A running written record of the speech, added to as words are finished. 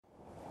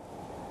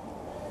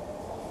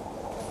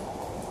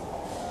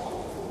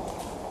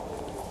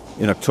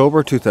In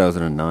October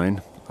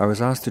 2009, I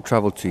was asked to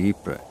travel to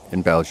Ypres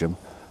in Belgium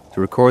to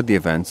record the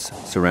events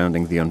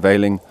surrounding the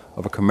unveiling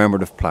of a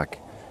commemorative plaque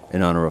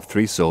in honour of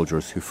 3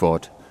 soldiers who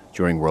fought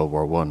during World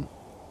War I.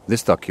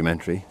 This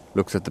documentary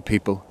looks at the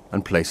people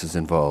and places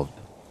involved.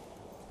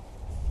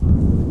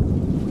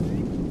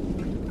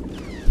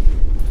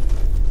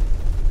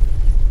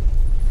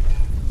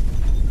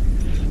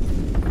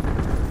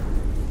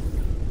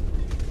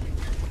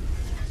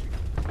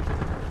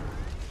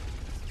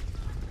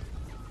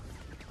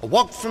 I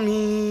walked from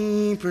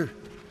Ypres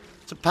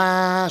to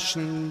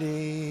Passion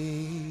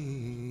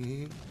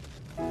Day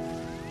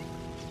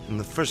in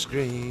the first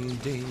grey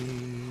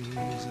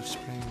days of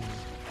spring,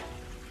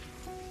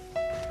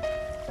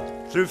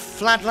 through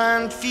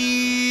flatland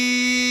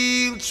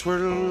fields where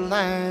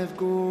life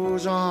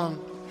goes on,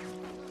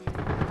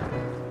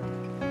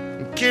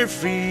 and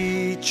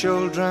carefree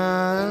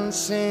children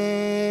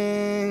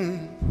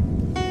sing,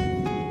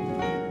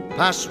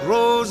 past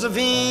rows of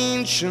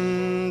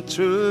ancient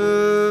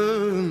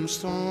tombstones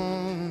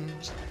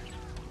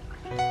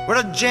where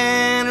a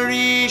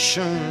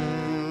generation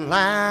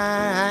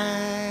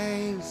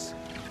lies.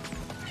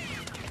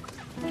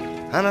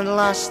 And at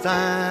last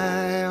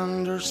I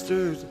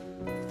understood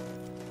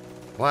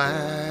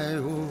why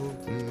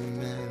old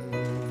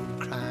men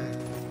cry.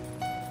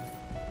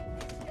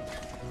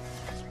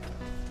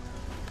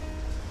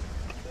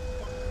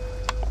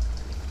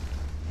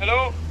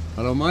 Hello?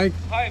 Hello, Mike.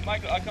 Hi,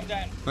 Michael, I'll come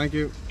down. Thank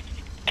you.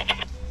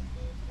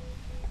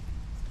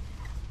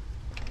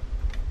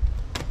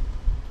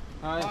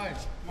 Hi,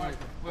 Michael.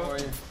 Well, How are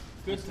you?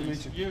 Good to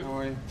meet you. How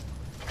are you?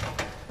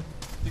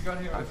 You got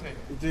here okay?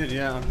 You did,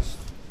 yeah. I'm just...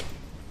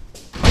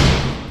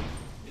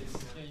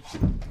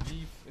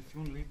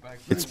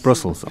 It's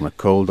Brussels on a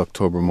cold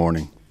October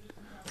morning.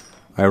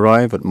 I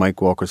arrive at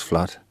Mike Walker's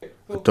flat,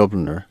 a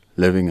Dubliner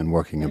living and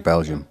working in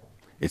Belgium.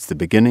 It's the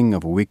beginning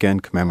of a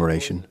weekend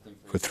commemoration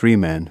for 3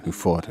 men who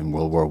fought in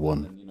World War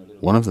I.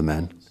 One of the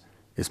men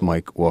is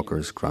Mike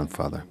Walker's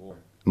grandfather.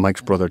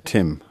 Mike's brother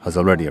Tim has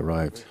already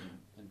arrived.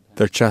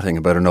 They're chatting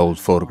about an old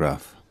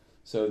photograph.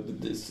 So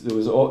there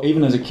was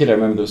even as a kid, I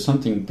remember there was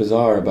something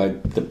bizarre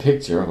about the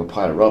picture of a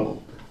pile of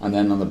rubble, and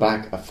then on the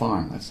back a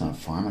farm. That's not a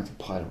farm, that's a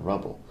pile of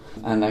rubble.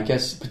 And I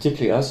guess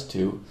particularly us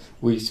two,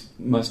 we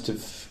must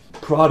have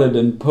prodded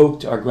and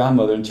poked our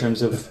grandmother in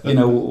terms of,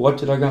 what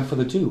did our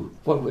grandfather do?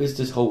 What is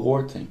this whole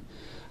war thing?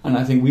 And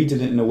I think we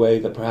did it in a way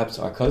that perhaps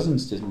our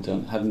cousins hadn't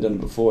done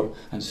it before,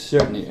 and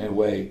certainly in a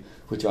way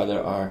which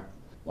either our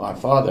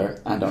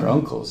father and our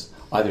uncles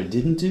either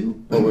didn't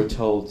do or were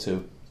told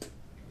to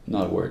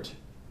not a word.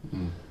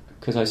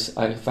 Because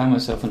I found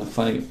myself in a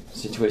funny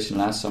situation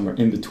last summer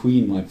in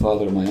between my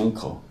father and my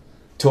uncle,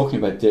 talking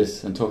about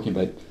this and talking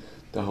about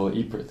the whole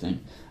Ypres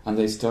thing, and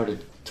they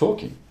started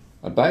talking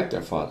about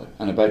their father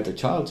and about their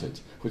childhood,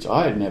 which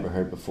I had never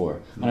heard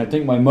before. And I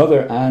think my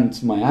mother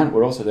and my aunt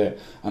were also there,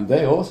 and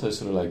they also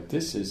sort of like,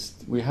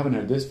 we haven't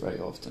heard this very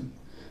often.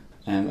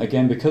 And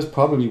again, because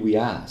probably we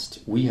asked,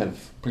 we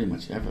have pretty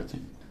much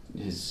everything.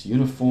 His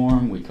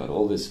uniform, we got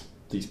all these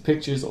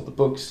pictures, all the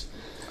books.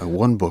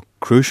 One book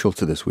crucial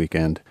to this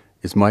weekend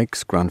is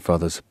Mike's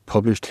grandfather's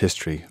published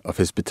history of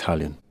his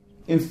battalion.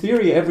 In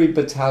theory, every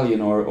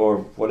battalion or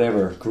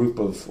whatever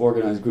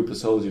organised group of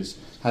soldiers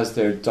has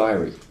their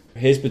diary.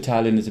 His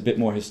battalion is a bit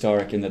more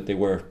historic in that they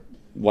were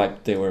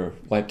wiped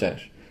out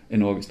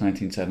in August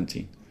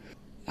 1917.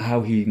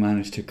 How he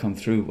managed to come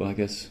through, well, I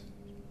guess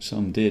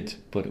some did,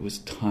 but it was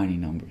tiny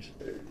numbers.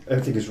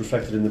 Everything is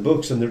reflected in the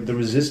books, and the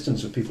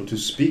resistance of people to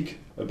speak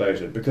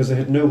about it, because they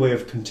had no way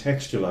of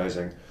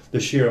contextualising the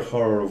sheer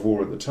horror of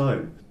war at the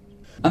time.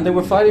 And they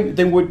were fighting,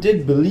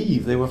 did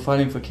believe they were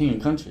fighting for king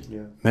and country.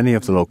 Yeah. Many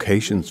of the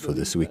locations for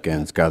this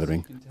weekend's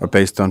gathering are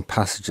based on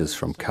passages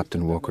from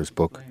Captain Walker's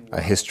book,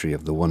 A History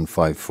of the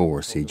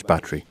 154 Siege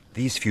Battery.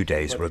 These few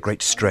days were a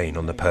great strain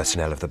on the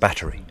personnel of the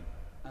battery.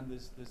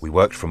 We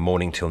worked from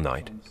morning till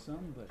night,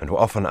 and were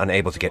often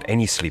unable to get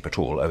any sleep at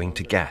all owing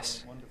to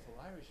gas.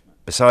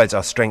 Besides,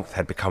 our strength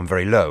had become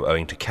very low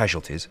owing to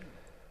casualties,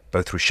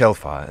 both through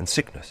shellfire and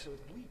sickness.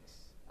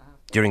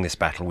 During this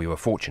battle we were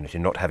fortunate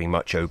in not having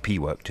much OP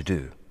work to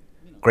do.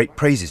 Great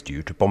praise is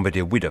due to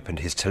Bombardier Widdop and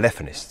his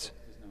telephonists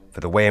for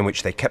the way in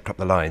which they kept up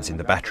the lines in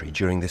the battery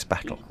during this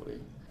battle.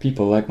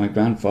 People like my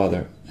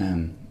grandfather,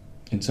 in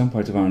some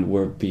parts of Ireland,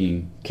 were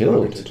being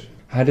killed. Right.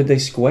 How did they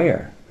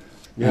square?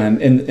 Yeah.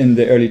 In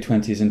the early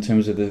 20s in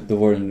terms of the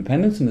War of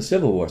Independence and the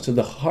Civil War. So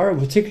the horror,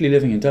 particularly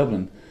living in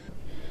Dublin.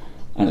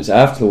 And it was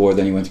after the war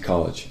then he went to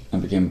college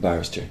and became a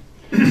barrister.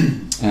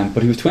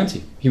 But he was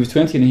 20. He was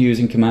 20 and he was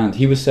in command.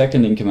 He was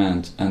second in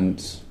command, and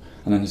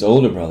then his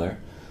older brother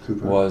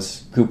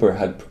Cooper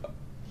had,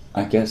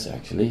 I guess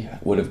actually,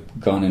 would have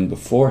gone in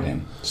before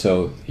him.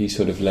 So he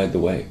sort of led the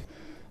way.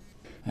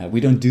 We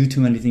don't do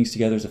too many things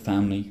together as a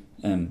family.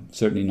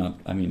 Certainly not,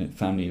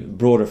 a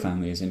broader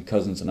family as in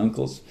cousins and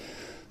uncles.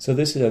 So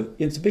it's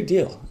a big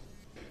deal.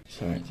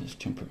 Sorry, just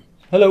jumper.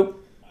 Hello.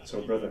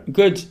 So, brother.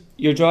 Good.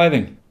 You're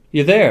driving.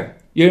 You're there.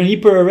 You're in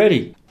Ypres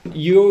already.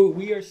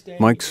 We are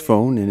staying. Mike's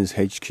phone in his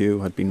HQ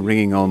had been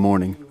ringing all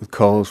morning with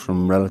calls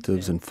from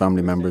relatives and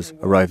family members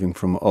arriving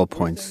from all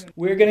points.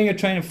 We're getting a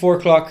train at 4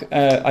 o'clock.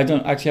 I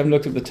haven't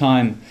looked at the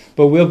time,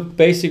 but we'll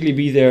basically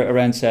be there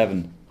around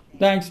 7.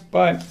 Thanks,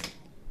 bye.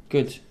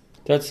 Good.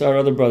 That's our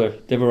other brother.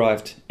 They've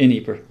arrived in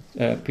Ypres.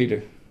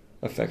 Peter,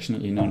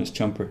 affectionately known as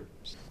Chumper.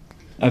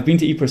 I've been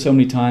to Ypres so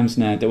many times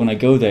now that when I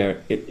go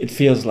there, it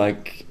feels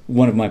like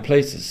one of my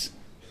places.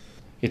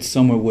 It's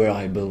somewhere where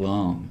I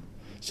belong,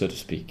 so to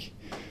speak.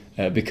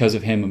 Because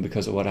of him and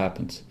because of what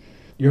happens.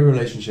 Your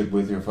relationship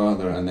with your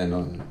father and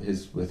then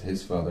with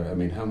his father, I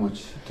mean, how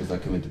much does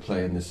that come into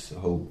play in this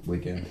whole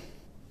weekend?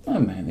 Oh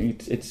man,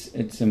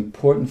 it's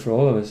important for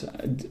all of us.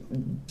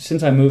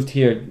 Since I moved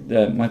here,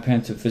 my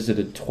parents have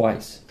visited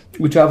twice.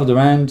 We travelled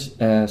around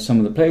some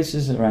of the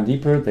places around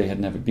Ypres. They had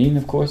never been,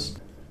 of course.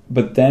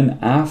 But then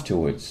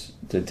afterwards,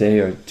 the day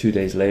or 2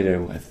 days later,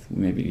 with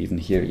maybe even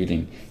here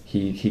eating,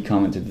 he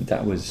commented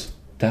that was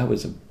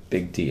a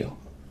big deal.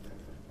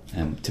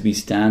 To be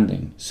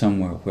standing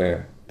somewhere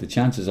where the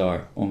chances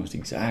are almost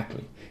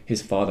exactly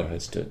his father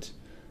had stood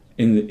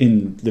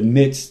in the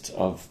midst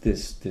of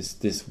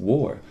this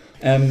war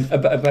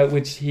about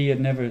which he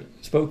had never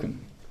spoken,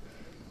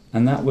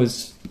 and that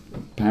was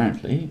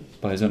apparently,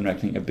 by his own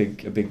reckoning, a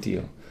big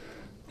deal.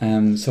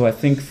 So I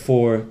think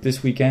for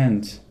this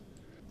weekend,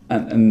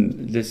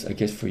 and this I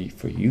guess for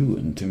you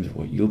in terms of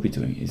what you'll be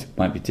doing, it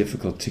might be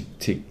difficult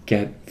to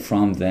get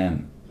from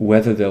them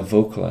whether they'll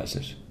vocalise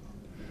it.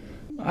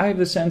 I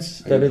have a sense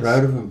that it's...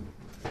 proud of him?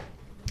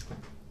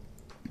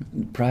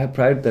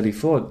 Proud that he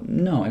fought?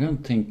 No, I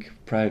don't think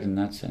proud in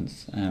that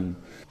sense.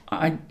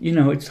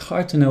 It's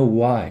hard to know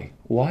why.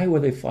 Why were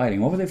they fighting?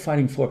 What were they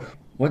fighting for?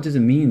 What does it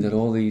mean that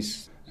all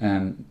these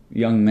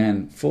young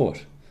men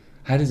fought?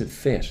 How does it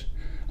fit?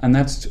 And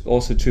that's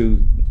also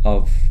true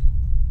of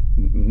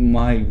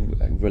my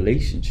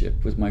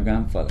relationship with my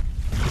grandfather.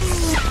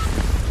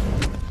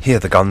 Here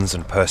the guns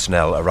and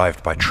personnel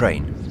arrived by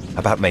train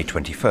about May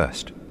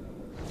 21st.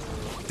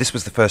 This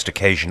was the first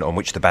occasion on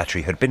which the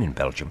battery had been in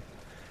Belgium,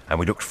 and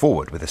we looked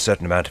forward with a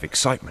certain amount of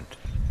excitement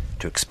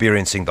to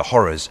experiencing the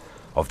horrors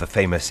of the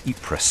famous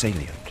Ypres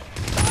salient.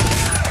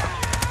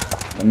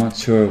 I'm not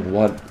sure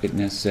what it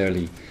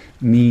necessarily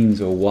means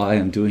or why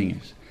I'm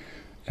doing it,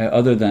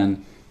 other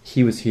than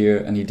he was here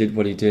and he did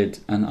what he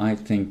did, and I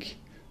think,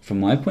 from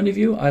my point of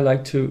view, I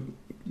like to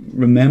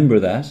remember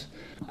that,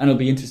 and it'll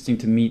be interesting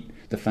to meet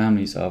the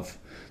families of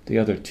the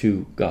other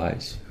 2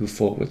 guys who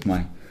fought with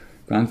my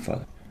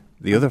grandfather.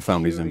 The other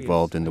families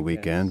involved in the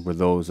weekend were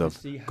those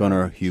of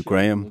Gunner Hugh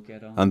Graham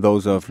and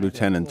those of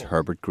Lieutenant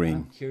Herbert Green.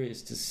 I'm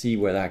curious to see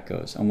where that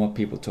goes and what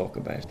people talk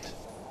about.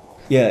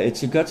 Yeah,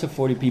 it's a guts of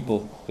 40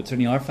 people, but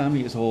certainly our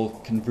family is all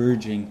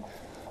converging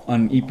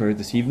on Ypres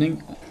this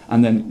evening.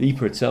 And then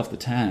Ypres itself, the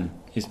town,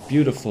 is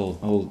beautiful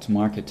old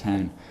market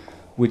town,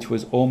 which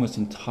was almost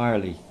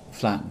entirely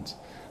flattened.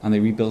 And they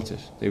rebuilt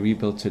it. They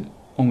rebuilt it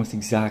almost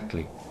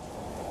exactly.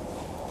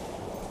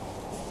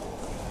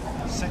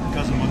 Second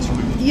cousin wants to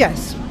move.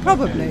 Yes,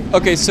 probably.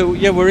 Okay, so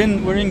yeah, we're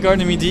in Gare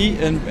du Midi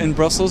in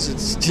Brussels.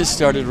 It's just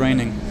started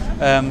raining,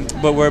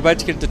 but we're about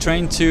to get the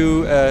train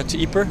to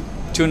Ypres,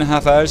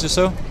 2.5 hours or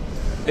so.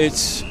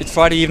 It's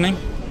Friday evening.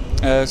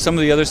 Some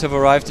of the others have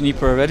arrived in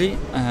Ypres already,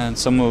 and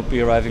some will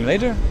be arriving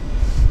later.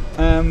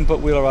 But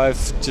we'll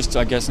arrive just,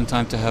 I guess, in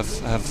time to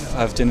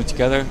have dinner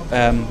together.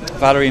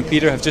 Valerie and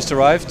Peter have just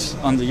arrived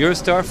on the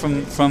Eurostar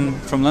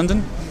from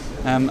London,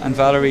 and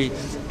Valerie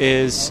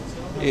is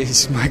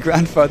my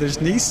grandfather's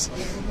niece,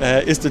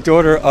 is the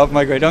daughter of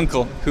my great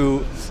uncle,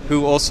 who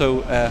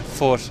also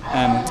fought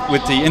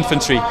with the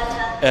infantry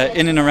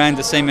in and around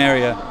the same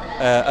area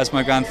as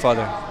my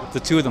grandfather. The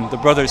 2 of them, the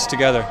brothers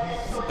together,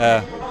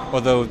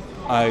 although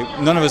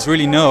none of us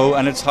really know,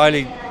 and it's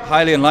highly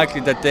unlikely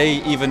that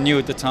they even knew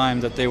at the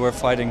time that they were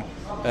fighting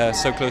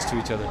so close to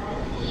each other.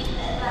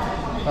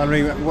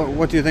 Valerie,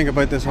 what do you think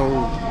about the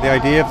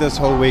idea of this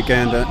whole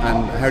weekend,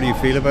 and how do you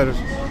feel about it?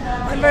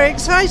 I'm very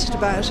excited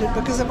about it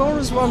because I've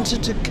always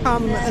wanted to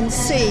come and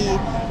see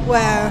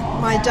where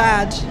my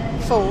dad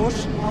fought.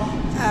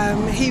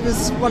 He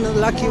was one of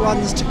the lucky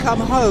ones to come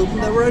home.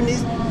 There were only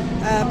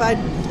about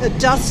a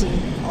dozen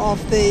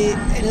of the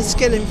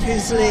Enniskillen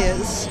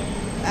Fusiliers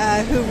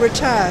who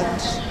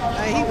returned.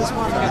 He was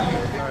one of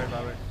them.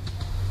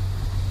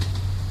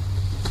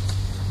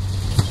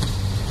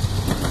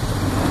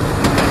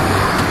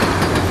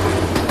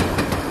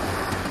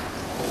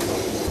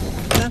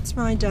 That's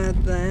my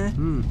dad there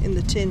in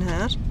the tin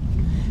hat,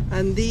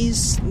 and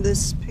this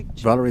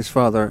picture. Valerie's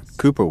father,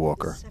 Cooper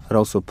Walker, had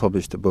also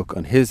published a book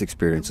on his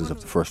experiences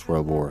of the First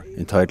World War,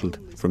 entitled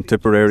From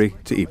Tipperary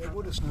to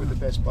Ypres. With the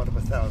best part of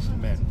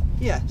 1,000 men.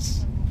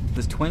 Yes.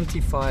 There's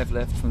 25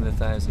 left from the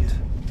 1,000.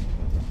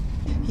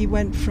 He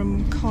went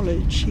from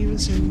college. He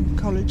was in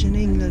college in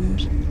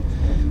England,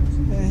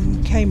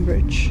 in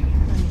Cambridge,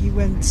 and he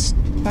went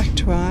back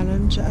to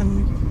Ireland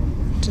and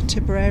to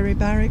Tipperary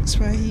Barracks,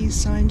 where he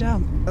signed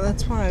up.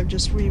 That's why I've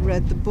just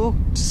reread the book,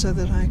 so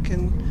that I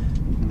can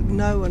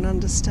know and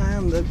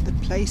understand the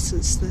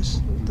places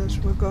that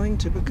we're going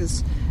to,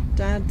 because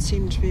Dad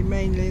seemed to be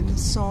mainly the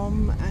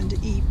Somme and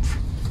Ypres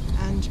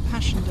and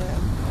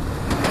Passchendaele.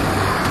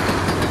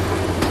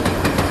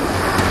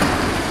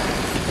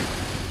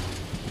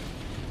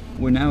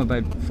 We're now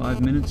about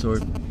 5 minutes or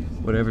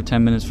whatever,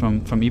 10 minutes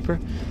from Ypres.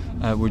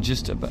 We're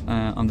just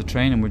on the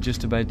train, and we're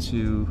just about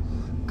to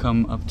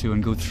come up to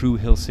and go through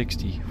Hill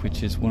 60,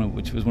 which was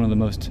one of the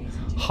most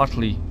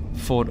hotly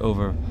fought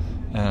over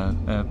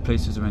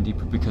places around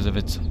Ypres because of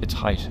its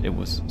height. It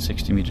was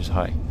 60 meters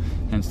high,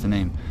 hence the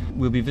name.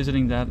 We'll be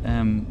visiting that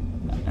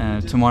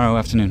tomorrow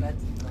afternoon.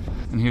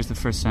 And here's the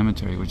first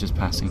cemetery, which is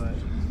passing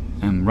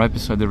right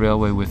beside the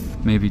railway,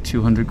 with maybe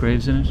 200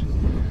 graves in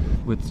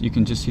it. You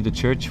can just see the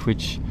church,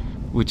 which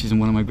is in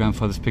one of my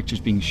grandfather's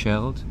pictures, being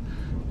shelled.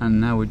 And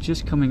now we're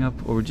just coming up,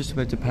 or we're just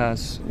about to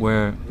pass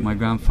where my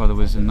grandfather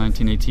was in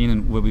 1918,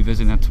 and we'll be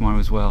visiting that tomorrow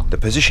as well. The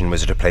position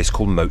was at a place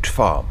called Moat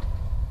Farm,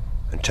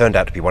 and turned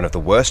out to be one of the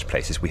worst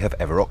places we have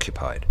ever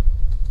occupied.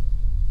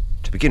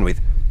 To begin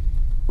with,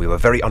 we were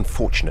very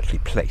unfortunately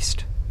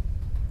placed.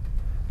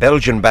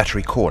 Belgian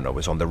Battery Corner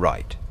was on the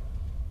right,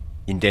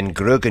 in Den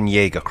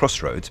Grögenjäger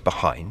crossroads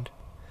behind,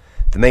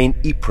 the main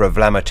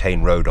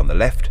Ypres-Vlamertain road on the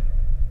left,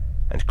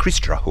 and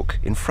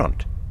Christrahoek in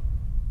front.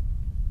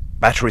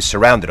 Batteries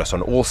surrounded us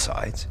on all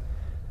sides,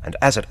 and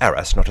as at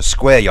Arras, not a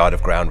square yard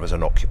of ground was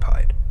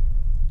unoccupied.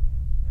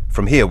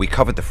 From here we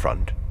covered the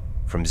front,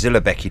 from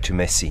Zillebeke to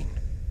Messines.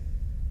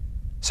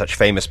 Such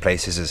famous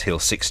places as Hill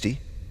 60,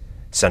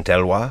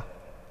 Saint-Éloi,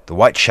 the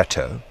White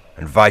Chateau,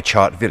 and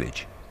Weichart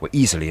village were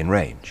easily in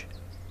range.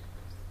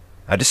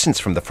 Our distance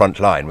from the front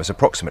line was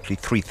approximately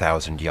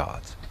 3,000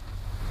 yards.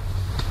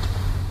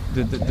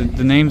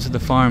 The names of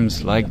the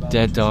farms, like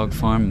Dead Dog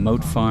Farm,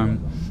 Moat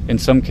Farm, in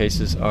some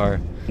cases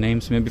are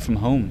names maybe from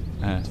home,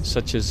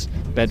 such as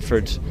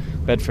Bedford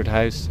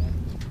House.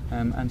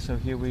 And so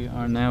here we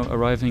are now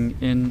arriving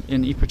in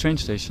Ypres train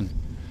station.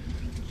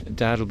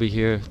 Dad will be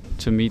here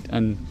to meet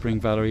and bring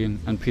Valerie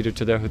and Peter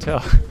to their hotel.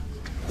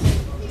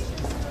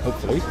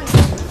 Hopefully.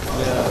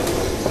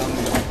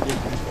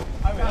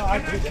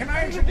 Can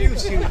I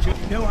introduce you to...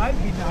 No, I've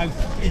been out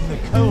in the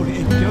cold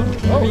in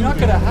Dunkirk. Oh, you're not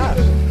going to have.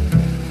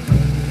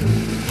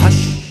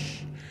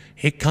 Hush,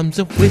 here comes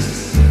a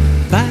whiz,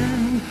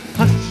 bang,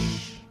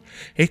 hush,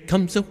 here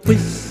comes a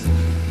whiz,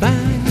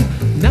 bang.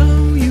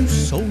 Now you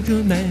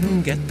soldier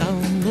men, get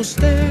down those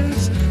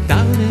stairs,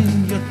 down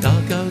in your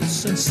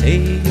dugouts and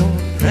say your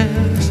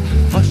prayers.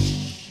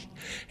 Hush,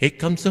 here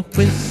comes a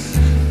whiz,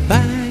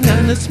 bang,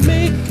 and it's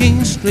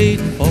making straight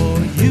for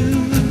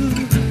you.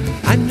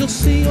 And you'll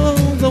see all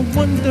the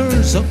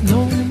wonders of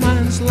no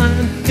man's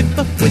land if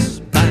a whiz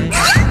bang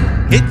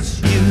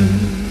hits you.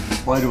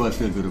 Why do I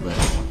feel good about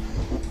it?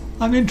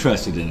 I'm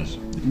interested in it.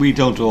 We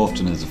don't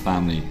often as a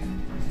family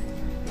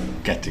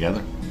get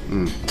together.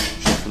 So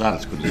for that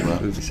it's good as well,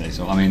 if you say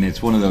so. I mean,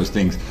 it's one of those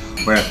things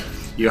where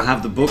you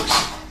have the books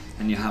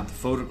and you have the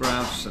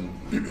photographs and...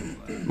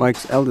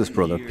 Mike's eldest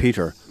brother,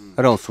 Peter,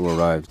 had also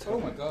arrived.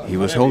 He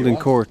was holding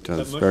court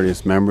as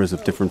various members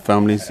of different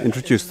families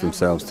introduced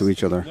themselves to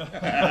each other.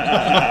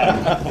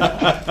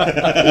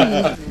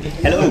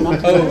 Hello.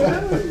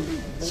 Oh,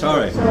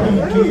 sorry. Do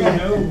you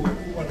know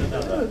one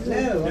another?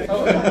 No.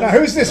 Now,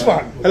 who's this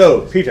one?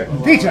 Hello, Peter.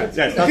 Peter.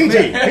 Yes, that's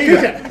Peter. me.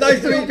 Peter.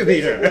 Nice to meet you,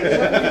 Peter.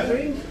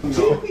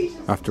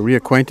 After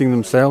reacquainting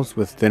themselves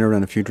with dinner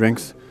and a few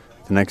drinks,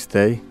 the next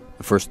day,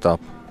 the first stop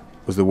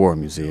was the War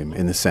Museum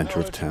in the centre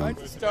of town.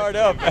 Start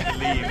up.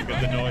 Leave with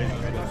the noise.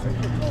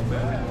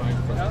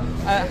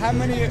 How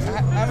many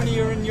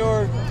are in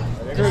your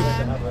group?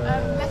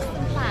 Less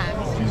than planned.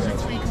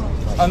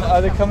 And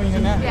are they coming here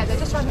now? Yeah, they're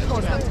just around the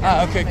corner.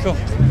 Ah, okay, cool.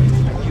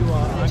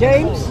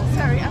 James?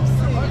 Sorry, I'm Sue.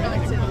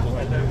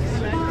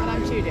 And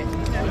I'm Judith.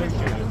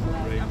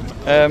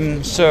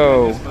 So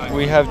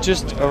we have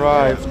just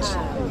arrived.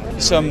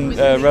 Some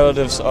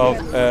relatives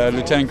of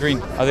Lieutenant Green.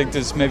 I think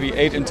there's maybe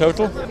 8 in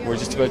total. We're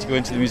just about to go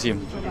into the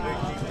museum.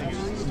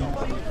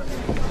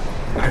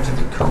 Out of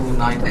the cool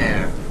night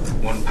air,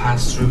 one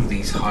passed through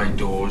these high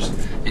doors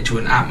into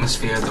an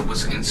atmosphere that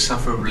was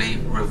insufferably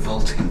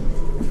revolting.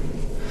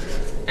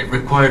 It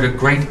required a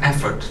great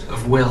effort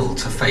of will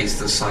to face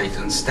the sight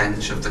and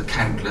stench of the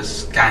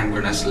countless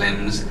gangrenous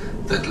limbs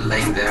that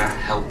lay there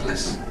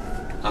helpless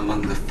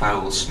among the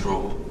foul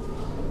straw.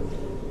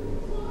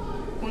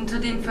 Unter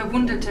den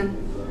Verwundeten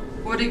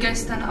wurde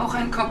gestern auch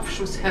ein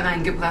Kopfschuss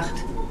hereingebracht.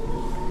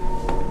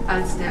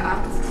 Als der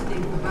Arzt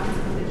den Verband...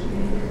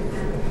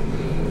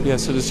 Yeah,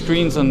 so the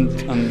screens on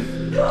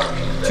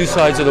 2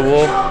 sides of the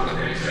wall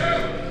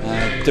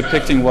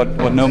depicting what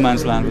no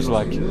man's land was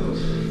like.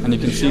 And you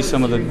can see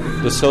some of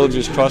the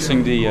soldiers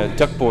crossing the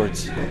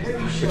duckboards,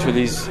 which were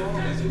these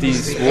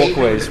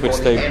walkways which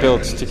they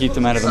built to keep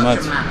them out of the mud.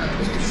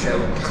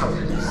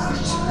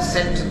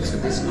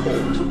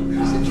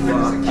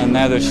 And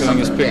now they're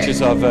showing us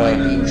pictures of a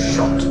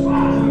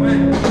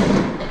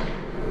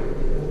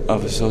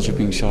soldier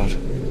being shot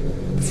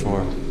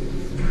for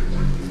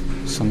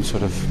some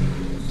sort of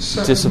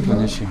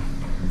discipline issue.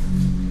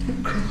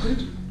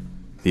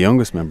 The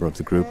youngest member of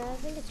the group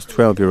was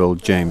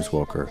 12-year-old James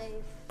Walker,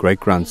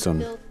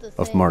 great-grandson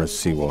of Maurice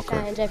Seawalker.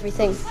 And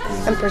everything,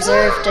 and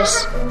preserved it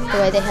the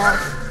way they have.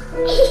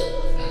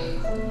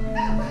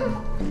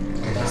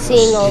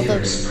 Seeing all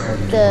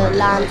the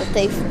land that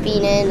they've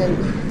been in and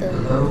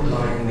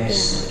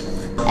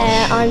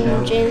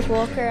I'm James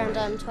Walker and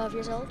I'm 12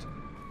 years old.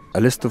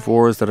 A list of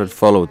wars that had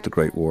followed the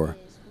Great War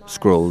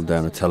scrolled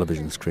down a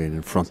television screen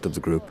in front of the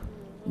group.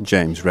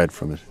 James read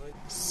from it.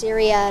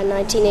 Syria,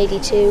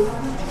 1982.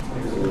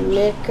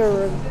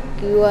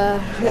 Nicaragua,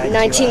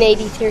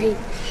 1983.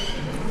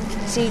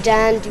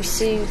 Sudan du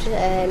Sud,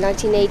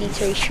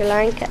 1983. Sri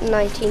Lanka,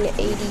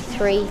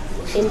 1983.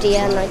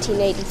 India,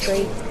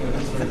 1983.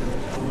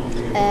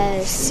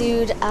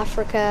 South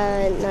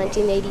Africa,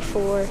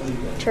 1984.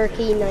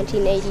 Turkey,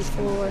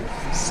 1984.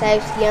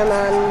 South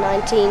Yemen,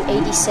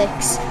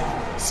 1986.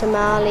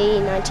 Somali,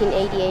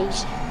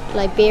 1988.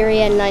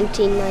 Liberia,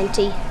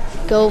 1990.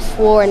 Gulf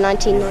War,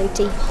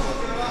 1990.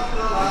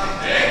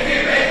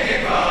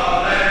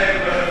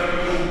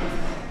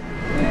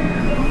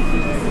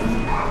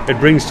 It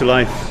brings to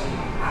life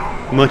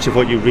much of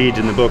what you read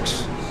in the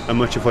books and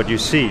much of what you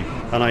see.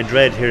 And I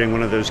dread hearing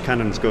one of those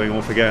cannons going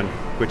off again,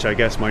 which I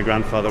guess my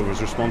grandfather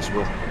was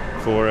responsible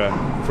for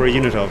a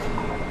unit of.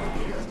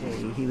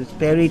 He was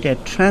buried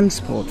at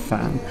Transport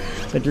Farm,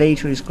 but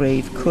later his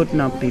grave could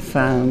not be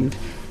found.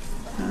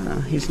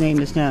 His name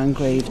is now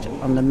engraved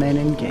on the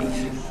Menin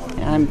Gate.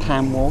 I'm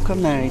Pam Walker,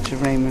 married to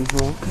Raymond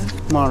Walker,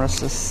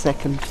 Maurice's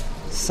second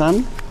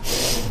son.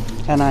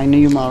 And I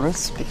knew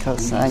Maurice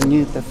because I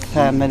knew the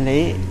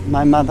family.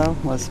 My mother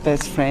was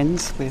best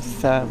friends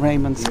with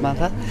Raymond's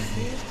mother.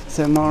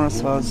 So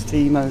Maurice was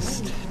the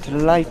most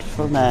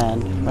delightful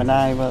man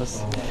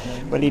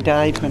he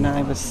died when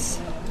I was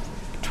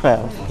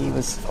 12. He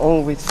was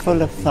always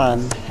full of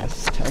fun.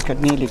 I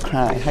could nearly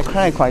cry. I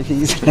cry quite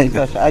easily,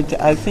 but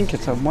I think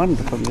it's a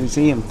wonderful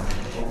museum.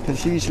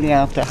 Because usually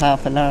after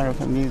half an hour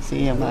of a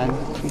museum I'm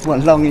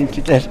longing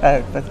to get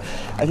out. But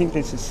I think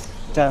this is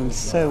done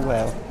so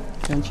well.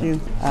 Don't you?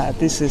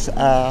 This is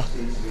our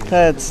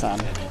third son,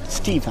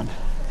 Stephen.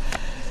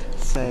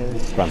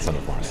 Grandson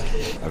of Maurice.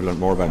 I've learned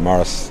more about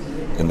Maurice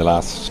in the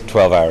last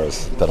 12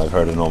 hours than I've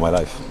heard in all my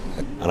life.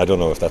 And I don't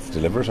know if that's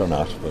deliberate or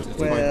not.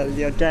 But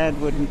your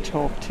dad wouldn't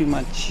talk too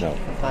much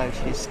about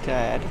his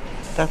dad.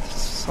 That's the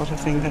sort of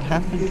thing that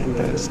happened in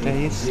those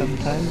days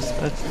sometimes.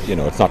 But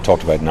it's not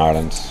talked about in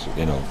Ireland,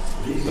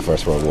 the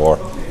First World War.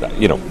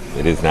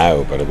 It is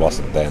now, but it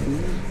wasn't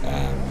then.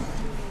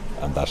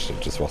 And that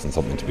just wasn't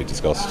something to be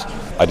discussed.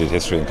 I did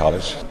history in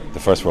college.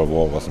 The First World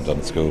War wasn't done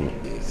in school.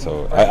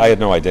 So I had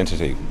no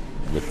identity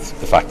with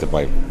the fact that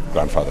my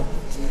grandfather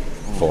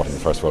fought in the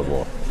First World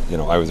War.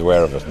 I was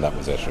aware of it and that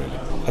was it really.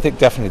 I think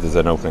definitely there's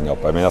an opening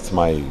up. I mean,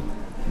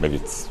 maybe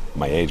it's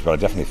my age, but I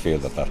definitely feel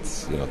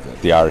that's,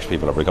 the Irish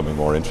people are becoming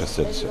more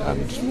interested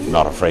and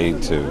not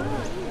afraid to,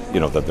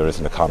 that there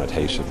isn't a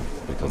connotation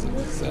because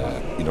it's,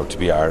 to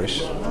be Irish,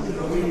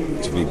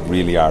 to be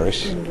really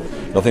Irish,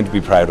 nothing to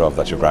be proud of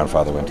that your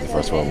grandfather went to the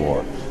First World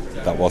War.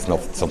 That was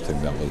not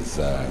something that was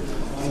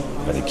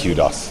any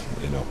kudos,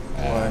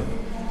 Why?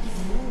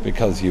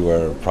 Because you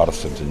were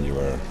Protestant and you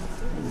were,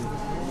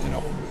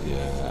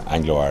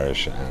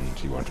 Anglo-Irish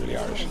and you weren't really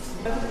Irish.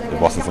 It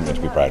wasn't something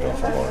to be proud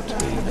of or to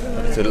be...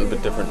 It's a little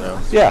bit different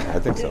now. Yeah, I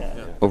think so.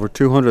 Over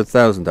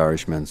 200,000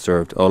 Irishmen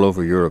served all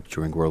over Europe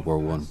during World War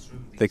I.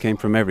 They came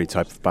from every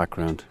type of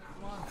background.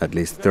 At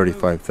least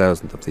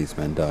 35,000 of these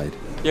men died.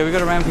 Yeah, we got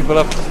to round people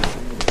up.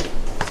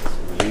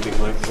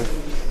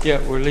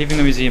 Yeah, we're leaving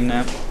the museum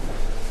now.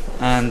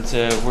 And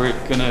we're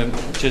going to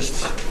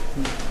just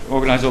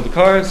organise all the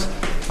cars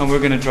and we're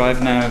going to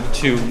drive now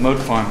to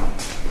Moat Farm.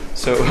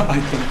 So I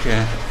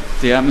think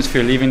the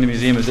atmosphere leaving the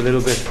museum is a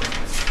little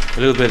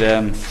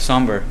bit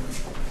somber.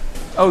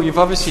 Oh, you've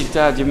obviously,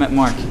 Dad, you met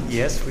Mark?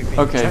 Yes, we've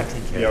been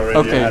chatting.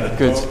 Okay,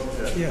 good.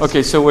 Yes.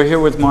 Okay, so we're here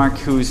with Mark,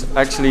 who's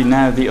actually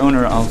now the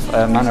owner of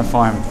Manor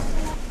Farm.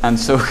 And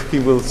so he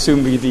will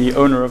soon be the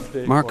owner of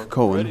the... Mark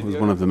Cohen was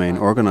one of the main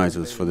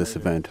organisers for this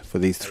event, for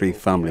these three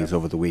families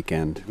over the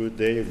weekend. Good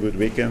day, a good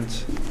weekend.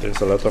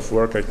 There's a lot of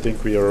work. I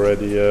think we are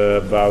already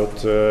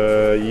about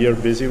a year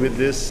busy with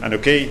this. And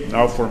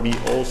now for me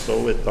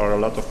also, it are a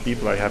lot of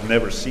people I have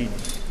never seen.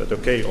 But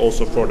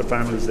also for the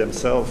families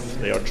themselves,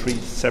 they are three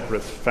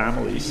separate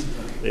families.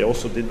 They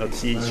also did not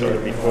see each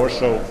other before,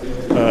 so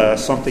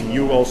something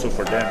new also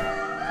for them.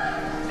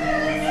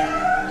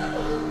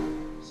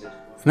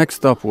 Next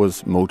stop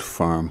was Moat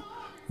Farm,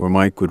 where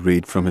Mike would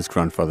read from his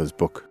grandfather's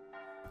book.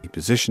 He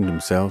positioned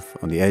himself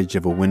on the edge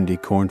of a windy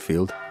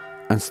cornfield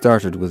and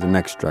started with an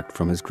extract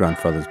from his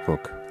grandfather's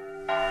book.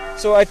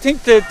 So I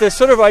think that the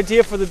sort of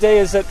idea for the day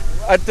is that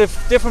at the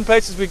different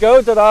places we go,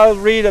 that I'll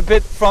read a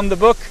bit from the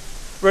book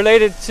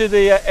related to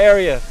the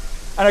area.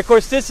 And of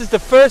course this is the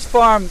first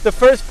farm, the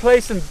first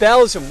place in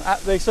Belgium.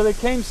 So they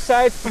came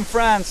south from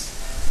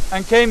France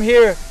and came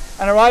here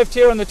and arrived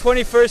here on the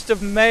 21st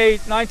of May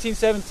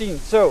 1917.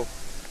 So,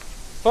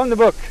 from the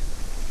book.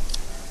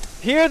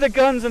 Here the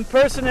guns and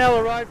personnel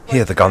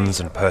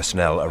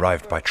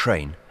arrived by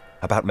train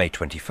about May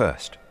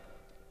 21st.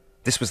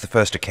 This was the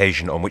first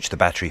occasion on which the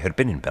battery had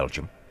been in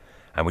Belgium,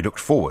 and we looked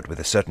forward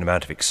with a certain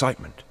amount of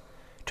excitement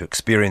to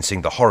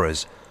experiencing the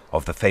horrors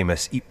of the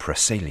famous Ypres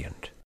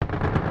salient.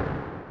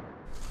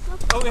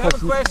 Oh, we have a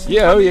question.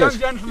 Yeah, oh yes.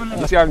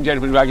 This young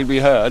gentleman, if I can be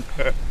heard.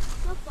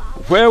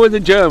 Where were the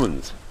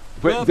Germans?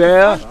 Well,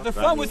 there? The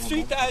front was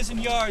 3,000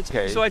 yards.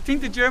 Okay. So I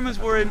think the Germans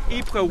were in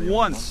Ypres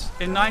once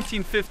in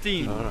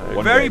 1915.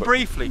 Right. Very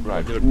briefly.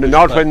 Right.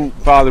 Not when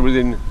Father was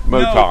in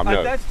Motar, no.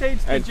 At that stage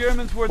the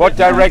Germans were... What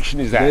direction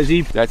is that?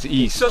 That's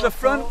east. So the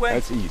front went...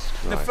 That's east.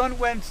 The Right. front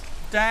went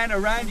down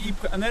around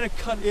Ypres and then it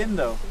cut in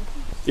though.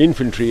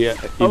 Infantry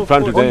in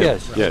front of them.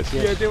 Yes. Yes.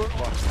 Yeah, they were...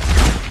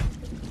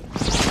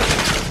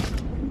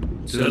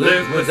 To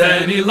live with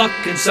any luck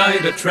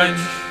inside a trench,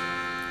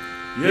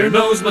 your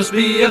nose must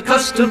be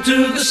accustomed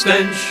to the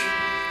stench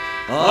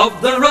of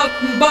the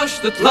rotten bush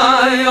that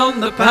lie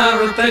on the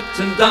parapet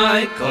and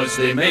die, 'cause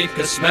they make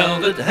a smell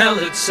that hell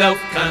itself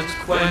can't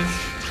quench.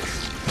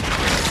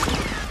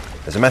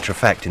 As a matter of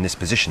fact, in this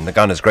position, the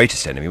gunner's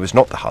greatest enemy was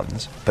not the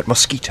Huns, but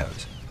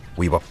mosquitoes.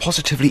 We were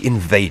positively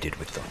invaded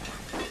with them.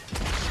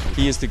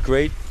 He is the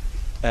great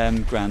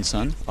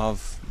grandson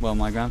of, well,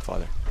 my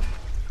grandfather.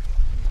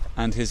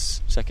 And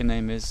his second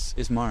name is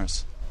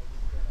Morris,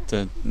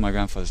 my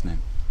grandfather's name.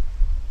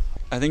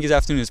 I think his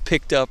afternoon is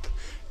picked up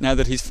now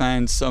that he's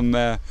found some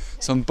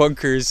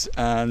bunkers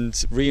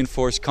and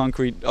reinforced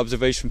concrete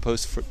observation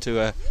posts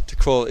to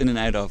crawl in and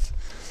out of.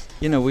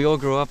 You know, we all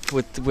grow up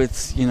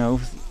with you know,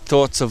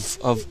 thoughts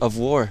of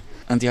war,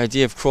 and the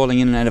idea of crawling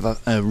in and out of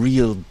a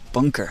real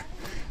bunker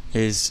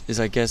is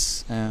I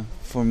guess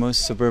for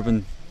most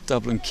suburban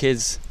Dublin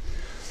kids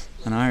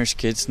and Irish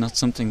kids not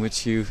something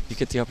which you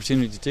get the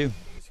opportunity to do.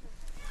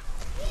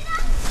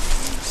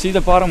 See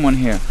the bottom one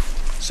here.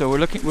 So we're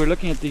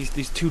looking at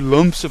these two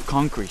lumps of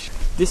concrete.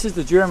 This is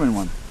the German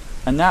one,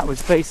 and that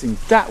was facing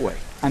that way.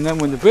 And then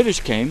when the British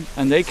came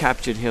and they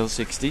captured Hill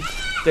 60,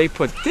 they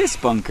put this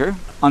bunker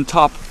on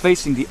top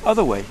facing the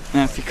other way.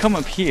 Now if you come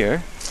up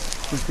here,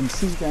 you can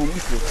see down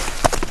into it.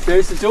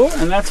 There's the door,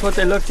 and that's what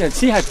they looked at.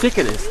 See how thick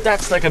it is?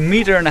 That's like 1.5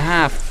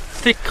 meters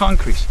thick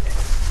concrete.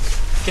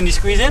 Can you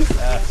squeeze in?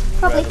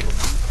 Probably.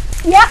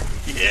 Yeah.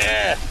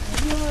 Yeah.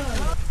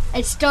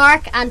 It's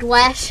dark and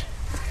wet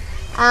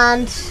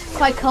and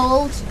quite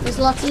cold. There's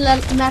lots of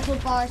metal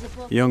bars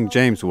above. Young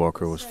James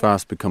Walker was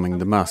fast becoming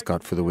the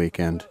mascot for the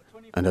weekend,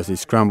 and as he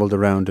scrambled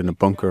around in a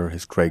bunker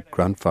his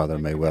great-grandfather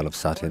may well have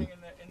sat in,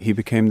 he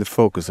became the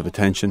focus of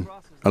attention,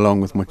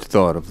 along with much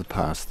thought of the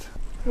past.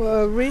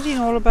 We're reading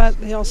all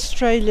about the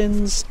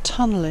Australians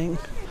tunnelling.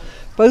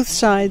 Both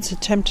sides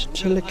attempted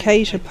to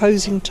locate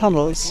opposing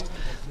tunnels.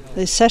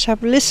 They set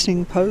up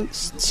listening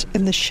posts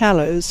in the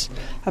shallows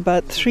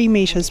about 3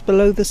 metres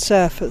below the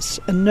surface,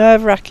 a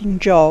nerve-wracking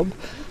job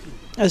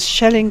as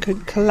shelling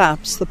could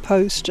collapse the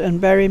post and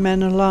bury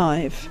men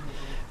alive.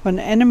 When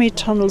enemy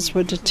tunnels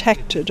were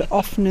detected,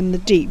 often in the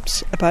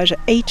deeps, about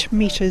 8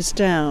 metres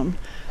down,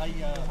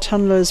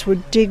 tunnellers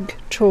would dig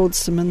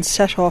towards them and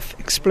set off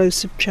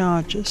explosive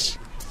charges.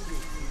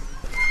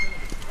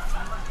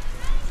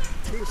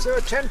 You're so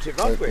attentive,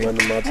 aren't we?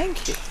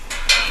 Thank you.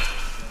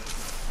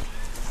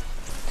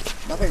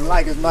 Nothing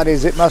like as muddy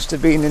as it must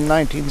have been in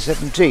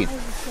 1917.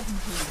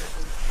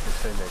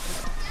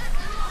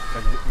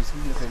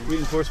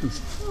 Reinforcements.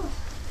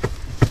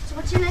 So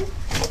what's your name?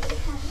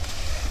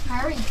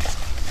 Harry.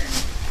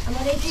 And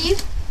what age are you?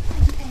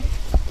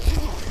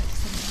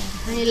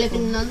 And you live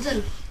in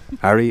London?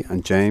 Harry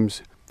and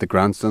James, the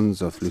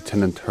grandsons of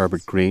Lieutenant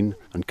Herbert Green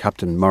and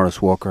Captain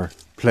Morris Walker,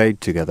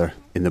 played together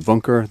in the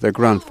bunker their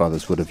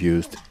grandfathers would have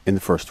used in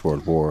the First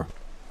World War.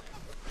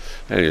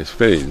 Anyway, it's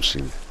very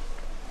interesting.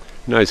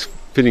 Nice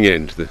fitting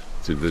end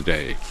to the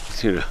day,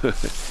 you know.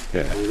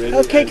 Yeah.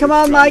 Okay, come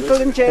on,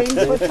 Michael and James,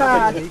 we're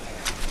tired.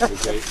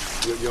 Okay,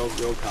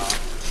 your car.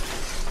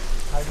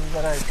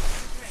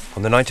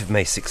 On the night of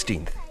May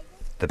 16th,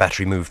 the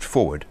battery moved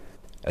forward.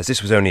 As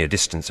this was only a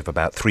distance of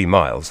about 3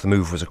 miles, the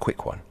move was a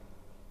quick one.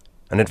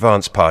 An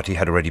advance party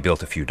had already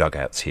built a few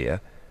dugouts here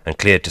and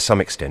cleared to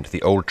some extent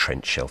the old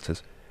trench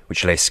shelters,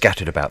 which lay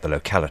scattered about the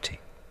locality.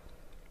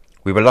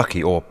 We were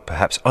lucky, or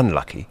perhaps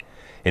unlucky,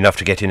 enough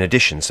to get in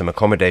addition some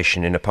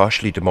accommodation in a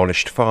partially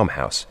demolished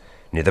farmhouse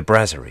near the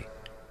brasserie.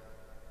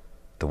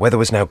 The weather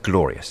was now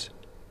glorious,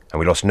 and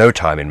we lost no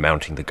time in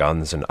mounting the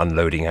guns and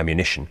unloading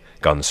ammunition,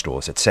 gun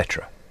stores,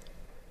 etc.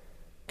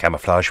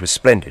 Camouflage was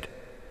splendid,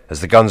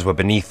 as the guns were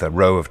beneath a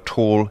row of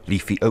tall,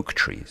 leafy oak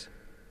trees.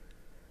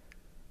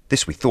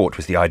 This, we thought,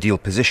 was the ideal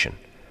position,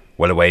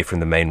 well away from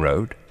the main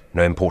road,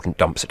 no important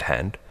dumps at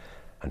hand,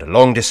 and a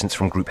long distance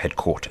from group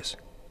headquarters.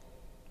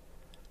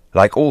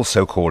 Like all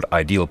so-called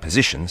ideal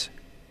positions,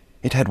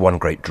 it had one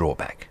great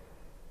drawback.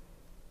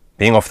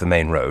 Being off the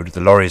main road,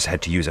 the lorries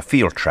had to use a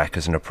field track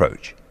as an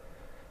approach.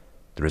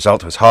 The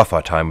result was half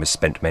our time was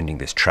spent mending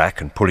this track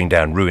and pulling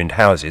down ruined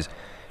houses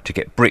to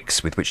get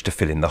bricks with which to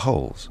fill in the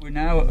holes.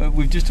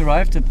 We've just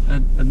arrived at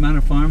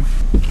Manor Farm.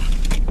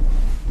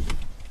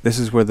 This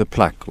is where the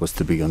plaque was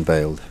to be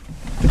unveiled.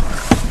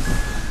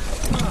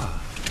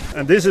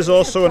 And this is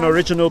also an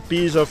original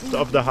piece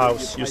of the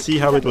house. You see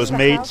how it was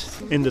made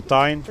in the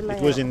time.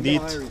 It was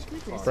indeed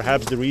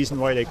perhaps the reason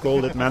why they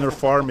called it Manor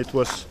Farm. It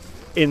was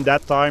in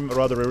that time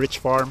rather a rich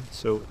farm.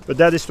 So, but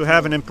that is to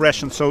have an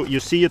impression. So you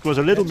see it was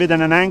a little bit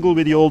at an angle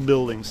with the old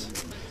buildings.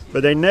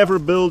 But they never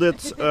built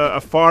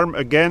a farm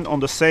again on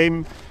the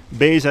same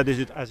base as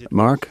it.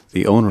 Mark,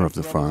 the owner of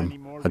the farm,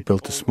 had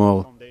built a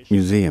small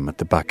museum at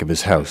the back of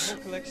his house. A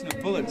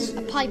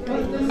pipe.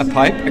 A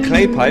pipe, a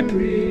clay pipe.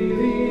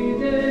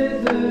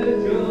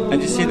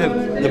 And you see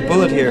the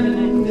bullet here?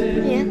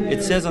 Yeah.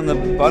 It says on the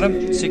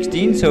bottom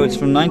 16, so it's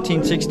from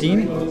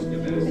 1916.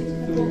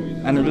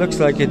 And it looks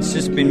like it's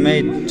just been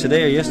made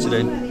today or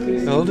yesterday.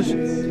 Hold it.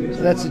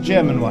 So that's a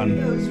German one.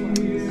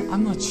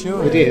 I'm not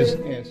sure. It is,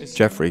 yes.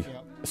 Jeffrey,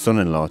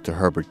 son-in-law to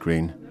Herbert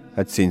Green,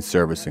 had seen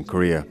service in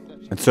Korea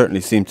and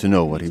certainly seemed to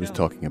know what he was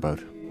talking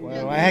about.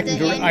 Well,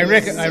 I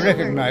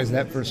recognise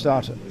that for a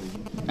starter.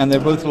 And they're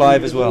both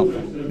live as well.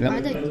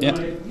 Are they? Yeah.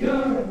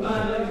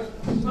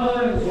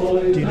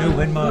 Do you know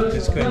when Mark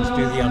is going to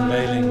do the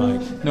unveiling,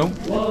 Mike? No.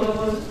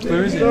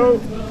 Where is So,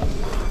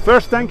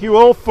 first, thank you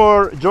all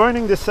for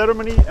joining this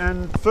ceremony,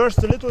 and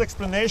first a little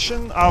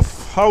explanation of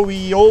how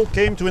we all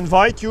came to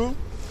invite you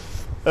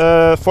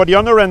for the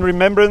honor and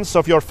remembrance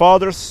of your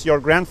fathers, your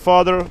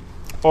grandfather,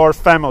 or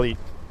family.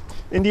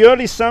 In the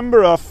early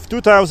summer of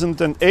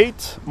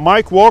 2008,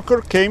 Mike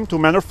Walker came to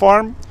Manor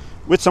Farm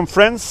with some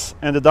friends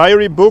and a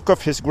diary book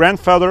of his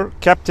grandfather,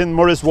 Captain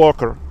Maurice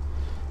Walker,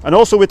 and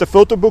also with the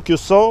photo book you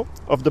saw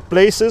of the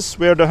places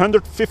where the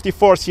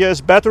 154th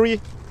CS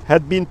battery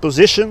had been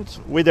positioned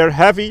with their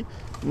heavy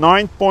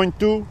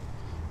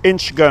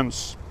 9.2-inch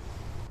guns.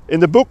 In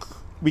the book,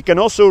 we can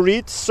also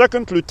read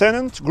 2nd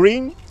Lieutenant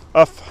Green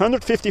of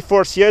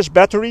 154th CS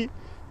battery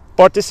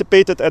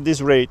participated at this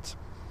raid.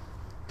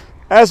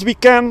 As we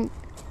can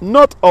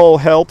not all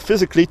help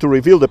physically to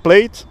reveal the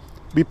plate,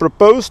 we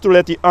propose to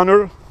let the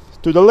honor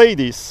to the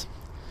ladies.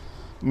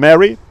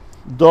 Mary,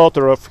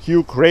 daughter of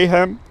Hugh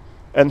Graham,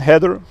 and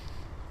Heather,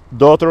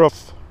 daughter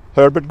of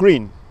Herbert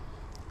Green.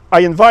 I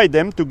invite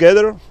them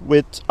together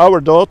with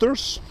our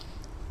daughters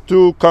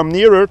to come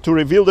nearer to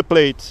reveal the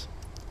plate.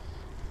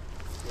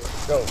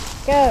 Go.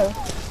 Go.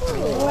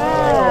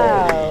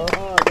 Wow.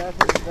 Oh,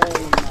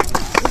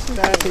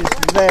 that is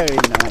very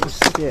nice.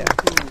 Yeah.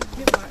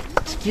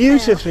 It's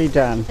beautifully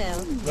done.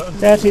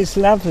 That is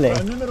lovely.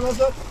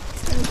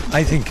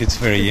 I think it's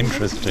very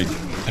interesting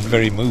and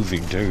very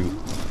moving too.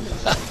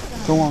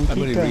 Go on,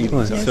 keep going.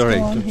 Oh,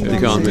 sorry,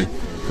 take on me.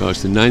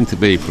 Because the 9th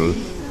of April,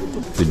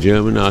 the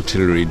German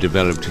artillery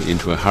developed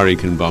into a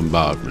hurricane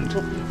bombardment,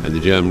 and the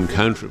German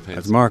counteroffensive.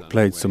 As Mark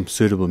played some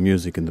suitable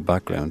music in the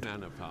background,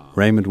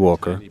 Raymond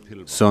Walker,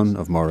 son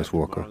of Maurice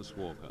Walker,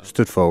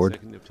 stood forward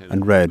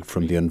and read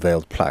from the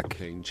unveiled plaque.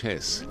 Playing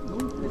chess.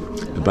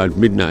 About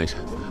midnight,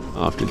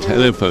 after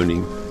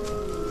telephoning,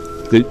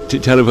 the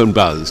telephone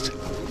buzzed,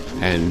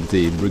 and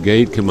the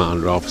brigade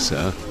commander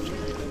officer.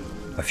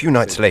 A few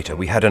nights later,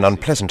 we had an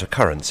unpleasant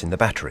occurrence in the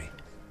battery.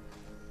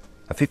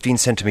 A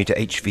 15-centimetre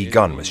HV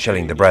gun was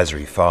shelling the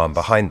brasserie farm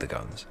behind the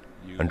guns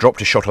and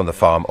dropped a shot on the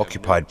farm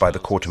occupied by the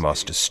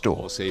quartermaster's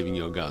store. Saving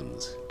your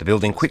guns. The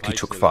building quickly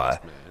took fire,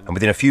 and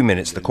within a few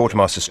minutes the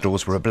quartermaster's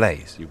stores were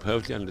ablaze. You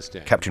perfectly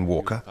understand. Captain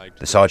Walker,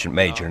 the sergeant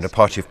major, and a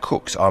party of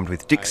cooks armed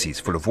with dixies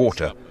full of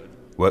water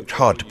worked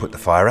hard to put the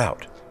fire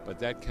out,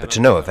 but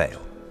to no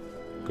avail.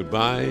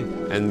 Goodbye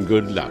and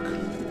good luck.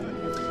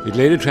 It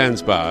later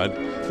transpired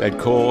that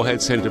Corps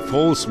had sent a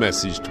false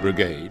message to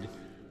brigade.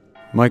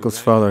 Michael's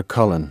father,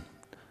 Colin,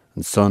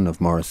 and son of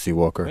Maurice C.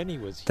 Walker,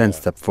 then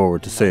stepped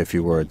forward to say a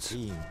few words.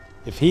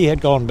 If he had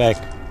gone back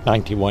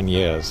 91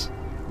 years,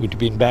 we'd have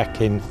been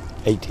back in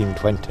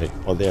 1820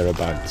 or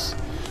thereabouts,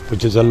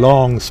 which is a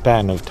long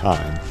span of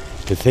time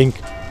to think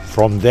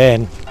from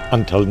then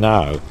until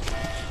now.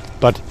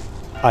 But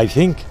I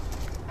think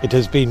it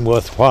has been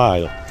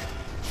worthwhile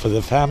for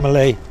the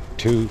family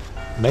to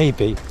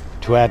maybe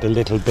to add a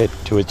little bit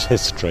to its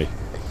history,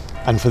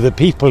 and for the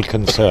people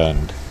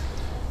concerned,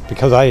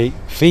 because I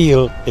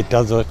feel it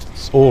does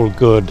us all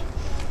good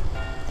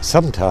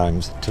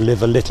sometimes to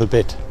live a little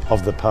bit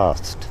of the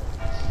past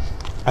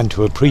and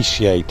to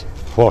appreciate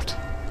what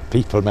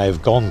people may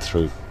have gone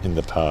through in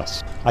the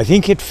past. I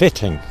think it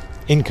fitting,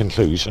 in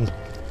conclusion,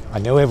 I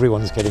know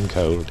everyone's getting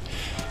cold,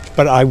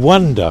 but I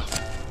wonder,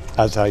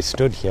 as I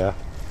stood here,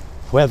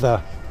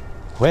 whether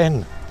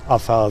when our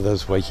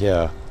fathers were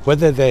here,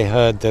 whether they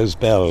heard those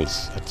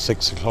bells at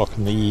 6 o'clock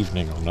in the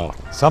evening or not.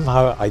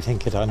 Somehow I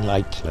think it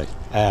unlikely.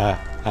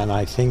 And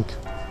I think,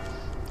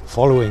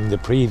 following the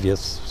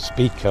previous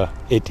speaker,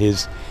 it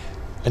is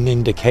an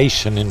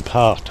indication in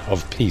part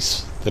of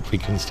peace that we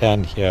can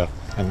stand here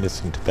and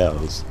listen to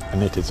bells,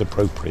 and it is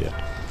appropriate.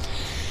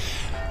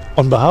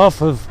 On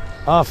behalf of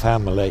our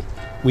family,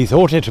 we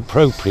thought it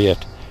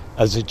appropriate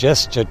as a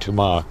gesture to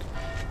Mark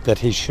that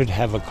he should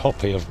have a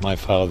copy of my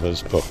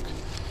father's book,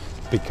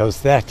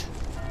 because that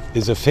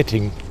is a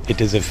fitting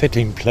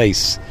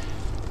place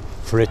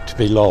for it to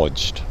be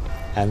lodged,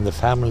 and the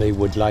family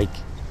would like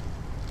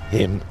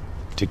him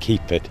to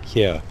keep it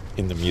here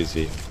in the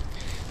museum.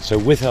 So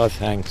with our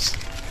thanks,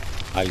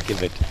 I'll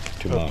give it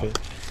to Mark. Okay.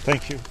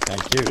 Thank you.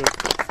 Thank you.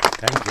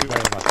 Thank you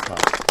very much, Mark.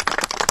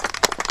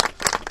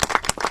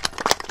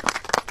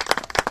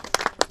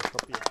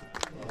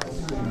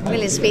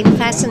 Well, it's been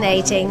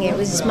fascinating. It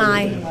was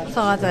my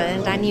father,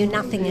 and I knew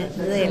nothing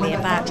really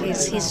about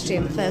his history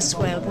in the First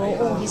World War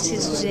or his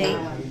history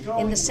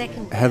in the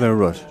Second. Heather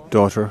Rutt,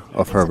 daughter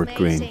of Herbert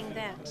Green.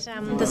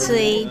 The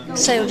three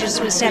soldiers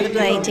we're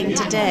celebrating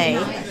today,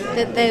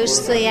 that those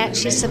three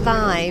actually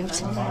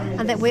survived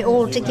and that we're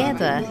all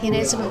together. You know,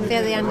 it's a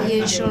very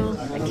unusual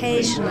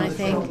occasion, I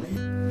think.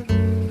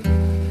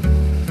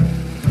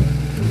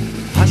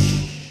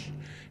 Hush,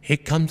 here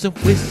comes a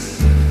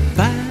whiz,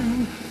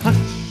 bang,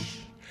 hush,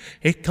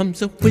 here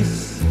comes a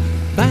whiz,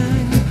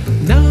 bang.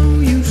 Now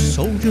you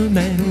soldier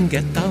men,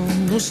 get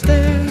down those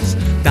stairs,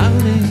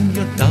 down in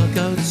your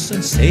dugouts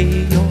and say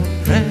your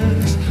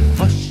prayers.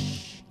 Hush.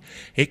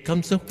 Here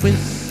comes the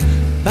whiz,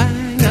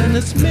 bang, and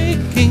it's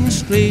making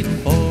straight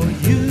for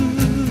you.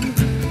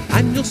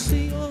 And you'll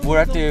see. We're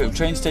at the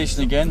train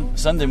station again,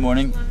 Sunday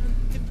morning.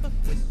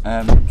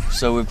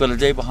 So we've got a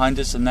day behind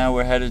us, and now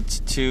we're headed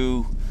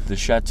to the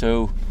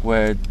chateau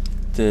where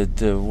the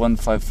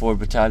 154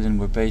 Battalion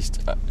were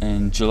based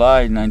in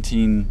July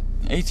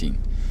 1918.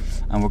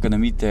 And we're going to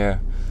meet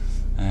there.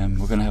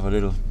 We're going to have a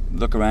little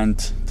look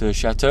around the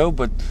chateau,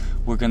 but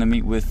we're going to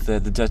meet with the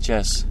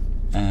Duchess.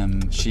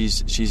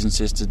 She's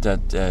insisted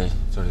that the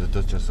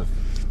Duchess of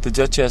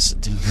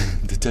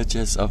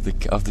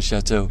the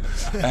chateau.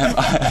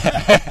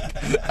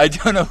 I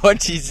don't know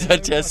what she's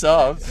Duchess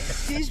of.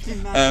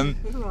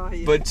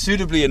 But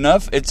suitably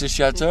enough, it's a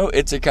chateau.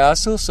 It's a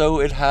castle, so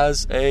it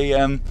has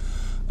a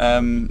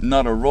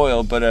not a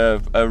royal, but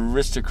a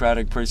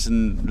aristocratic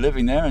person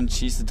living there, and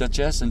she's the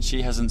Duchess, and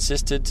she has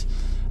insisted.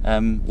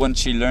 Once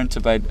she learnt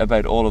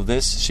about all of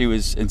this, she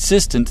was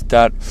insistent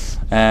that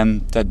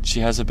she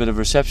has a bit of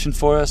reception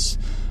for us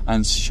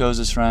and shows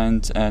us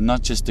around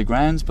not just the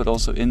grounds but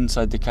also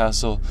inside the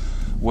castle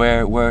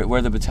where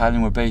the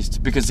battalion were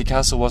based, because the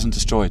castle wasn't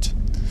destroyed,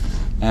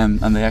 and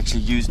they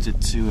actually used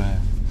it to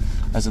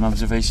as an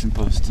observation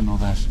post and all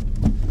that.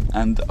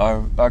 And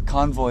our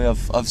convoy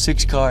of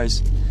 6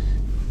 cars,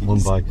 one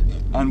bike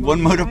and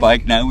one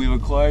motorbike. Now we've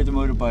acquired a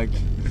motorbike,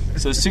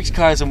 so 6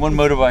 cars and one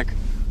motorbike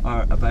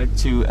are about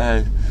to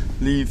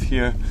leave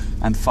here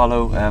and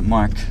follow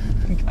Mark.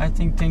 I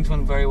think things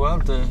went very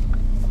well.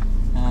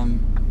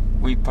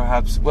 We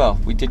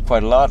did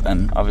quite a lot,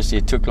 and obviously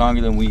it took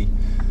longer than we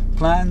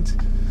planned,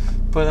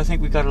 but I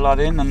think we got a lot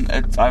in, and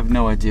I have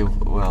no idea.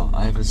 Well,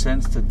 I have a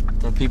sense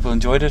that people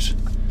enjoyed it.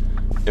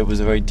 It was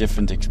a very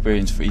different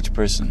experience for each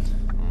person,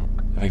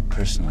 a very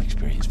personal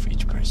experience for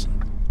each person.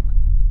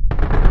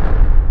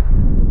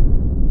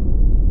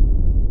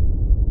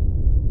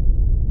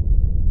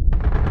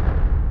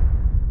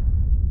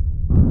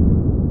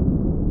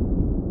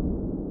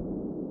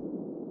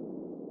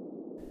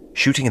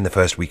 Shooting in the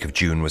first week of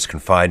June was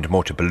confined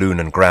more to balloon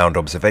and ground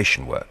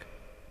observation work.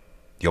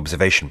 The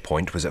observation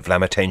point was at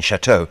Vlamertain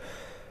Chateau,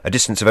 a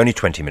distance of only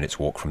 20 minutes'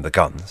 walk from the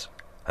guns,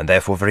 and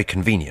therefore very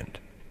convenient.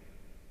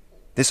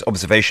 This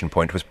observation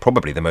point was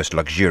probably the most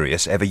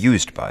luxurious ever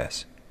used by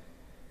us.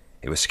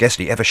 It was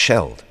scarcely ever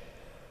shelled.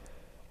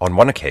 On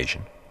one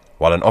occasion,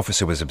 while an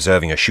officer was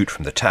observing a shoot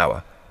from the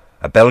tower,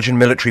 a Belgian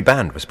military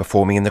band was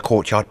performing in the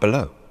courtyard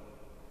below.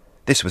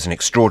 This was an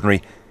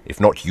extraordinary,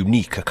 if not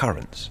unique,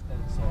 occurrence.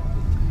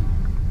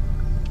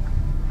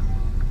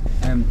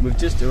 We've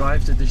just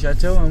arrived at the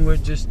chateau, and we're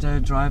just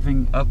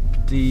driving up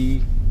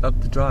the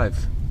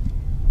drive.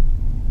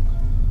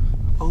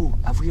 Oh,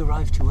 have we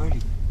arrived too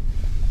early?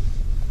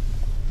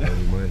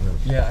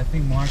 Yeah, I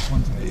think Mark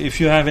wanted to. If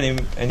you have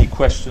any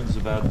questions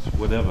about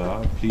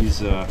whatever,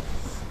 please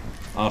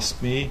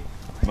ask me,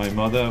 my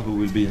mother, who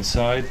will be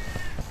inside,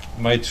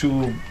 my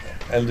 2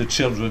 elder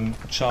children,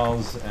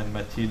 Charles and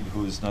Mathilde,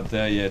 who is not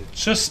there yet,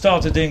 just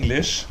started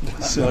English,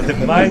 so they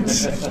might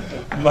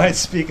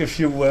speak a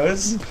few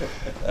words.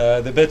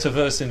 The better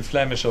verse in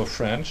Flemish or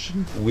French.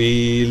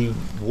 We'll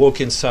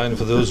walk inside.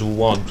 For those who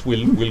want,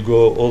 we'll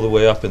go all the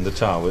way up in the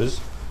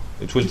towers.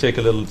 It will take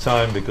a little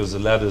time because the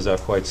ladders are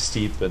quite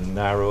steep and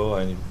narrow,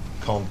 and you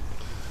can't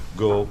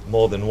go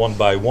more than one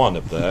by one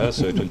up there,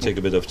 so it will take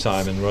a bit of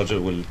time, and Roger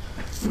will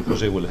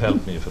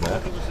help me for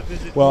that.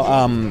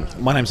 Well,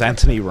 my name's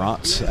Anthony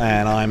Rutt,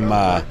 and I'm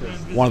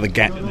one of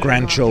the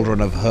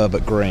grandchildren of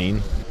Herbert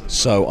Green.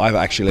 So I've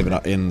actually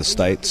lived in the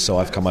States, so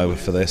I've come over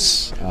for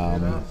this.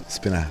 It's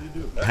been a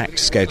packed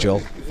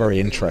schedule, very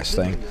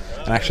interesting.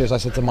 And actually, as I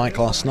said to Mike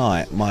last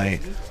night, my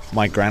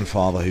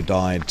grandfather, who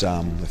died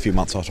a few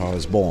months after I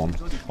was born,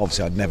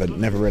 obviously I'd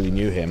never really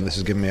knew him. This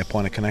has given me a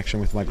point of connection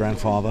with my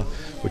grandfather,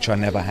 which I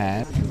never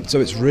had. So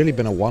it's really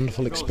been a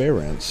wonderful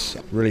experience,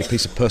 really a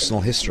piece of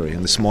personal history.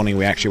 And this morning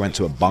we actually went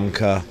to a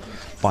bunker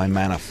by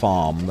Manor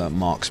Farm that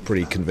Mark's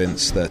pretty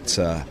convinced that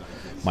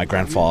my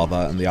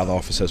grandfather and the other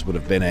officers would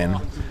have been in.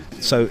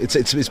 So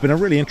it's been a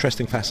really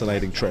interesting,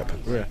 fascinating trip.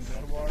 Yeah.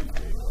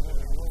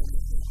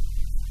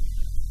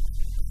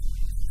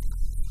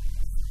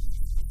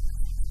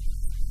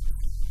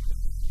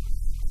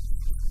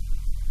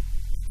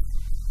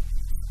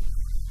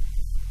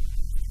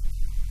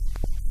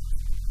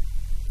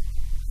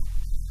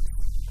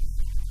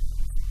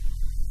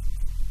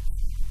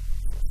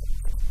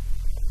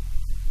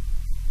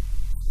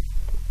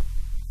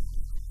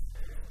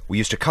 We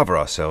used to cover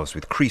ourselves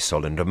with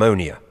cresol and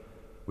ammonia,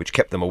 which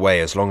kept them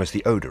away as long as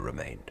the odour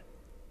remained.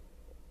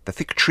 The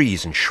thick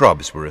trees and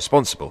shrubs were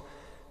responsible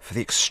for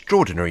the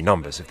extraordinary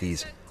numbers of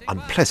these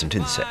unpleasant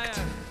insects.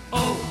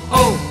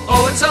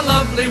 Oh, it's a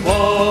lovely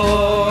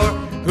war.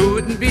 Who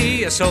wouldn't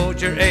be a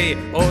soldier, eh?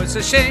 Oh, it's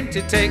a shame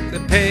to take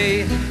the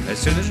pay as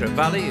soon as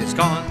Reveille is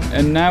gone.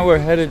 And now we're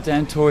headed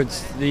down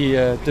towards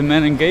the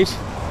Menin Gate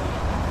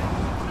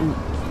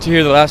to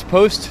hear the last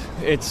post.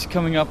 It's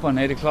coming up on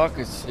 8 o'clock.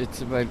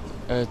 It's about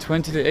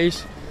 20 to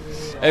 8.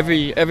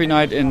 Every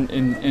night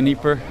in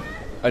Ypres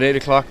at 8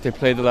 o'clock they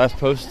play the last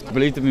post. I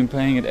believe they've been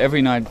playing it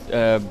every night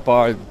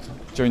bar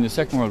during the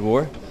Second World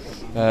War,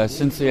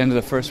 since the end of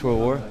the First World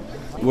War.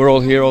 We're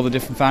all here, all the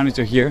different families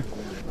are here,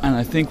 and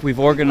I think we've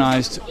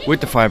organised with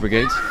the fire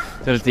brigades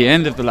that at the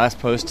end of the last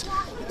post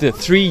the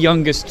 3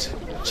 youngest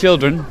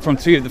children from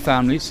 3 of the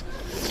families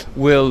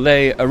will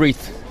lay a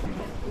wreath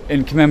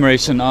in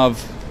commemoration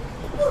of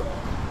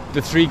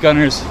the 3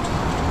 gunners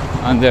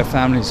and their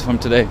families from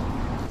today.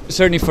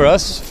 Certainly for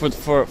us,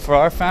 for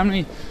our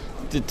family,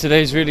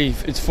 today's really,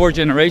 it's 4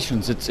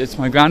 generations. It's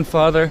my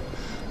grandfather,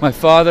 my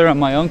father and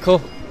my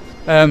uncle,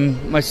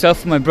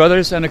 myself and my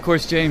brothers, and of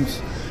course James.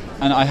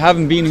 And I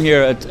haven't been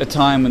here at a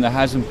time when there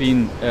hasn't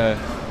been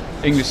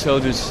English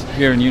soldiers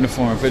here in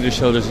uniform or British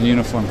soldiers in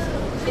uniform.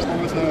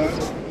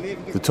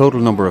 The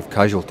total number of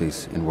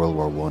casualties in World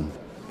War I,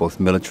 both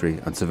military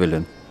and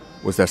civilian,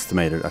 was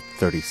estimated at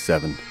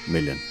 37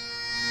 million.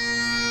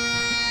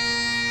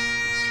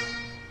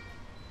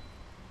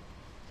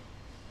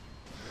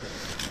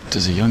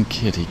 As a young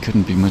kid, he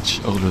couldn't be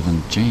much older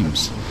than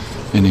James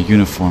in a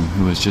uniform,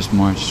 who has just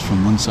marched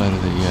from one side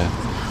of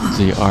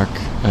the arch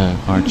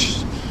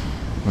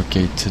or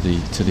gate to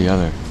the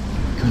other.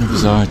 Kind of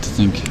bizarre to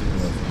think,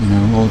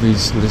 all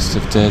these lists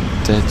of dead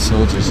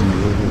soldiers, and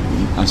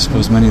I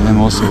suppose many of them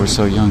also were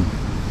so young.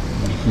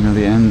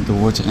 The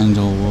war to end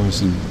all wars,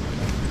 and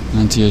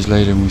 90 years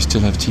later, we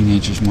still have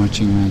teenagers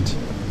marching around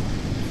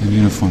in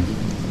uniform.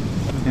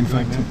 In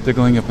fact, they're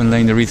going up and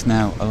laying the wreath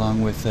now,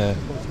 along with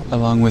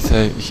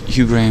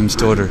Hugh Graham's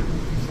daughter.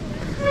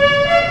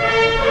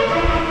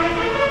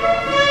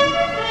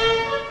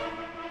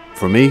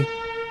 For me,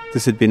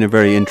 this had been a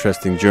very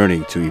interesting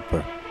journey to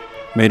Ypres,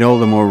 made all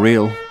the more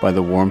real by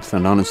the warmth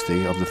and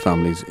honesty of the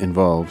families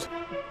involved.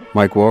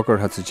 Mike Walker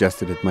had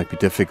suggested it might be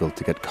difficult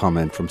to get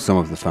comment from some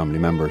of the family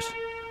members.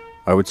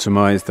 I would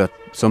surmise that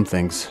some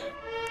things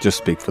just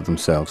speak for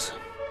themselves.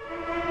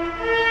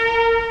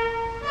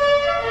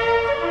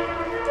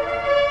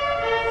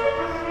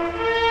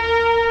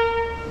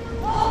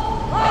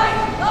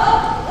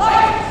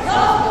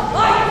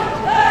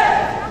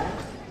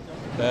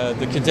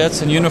 The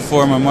cadets in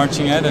uniform are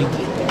marching out, and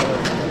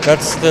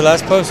that's the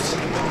last post.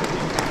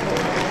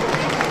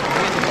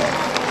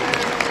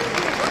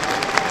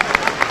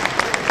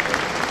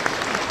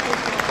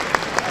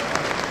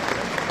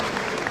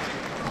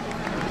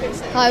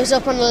 I was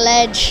up on a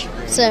ledge,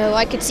 so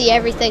I could see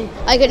everything.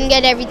 I couldn't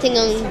get everything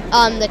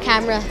on the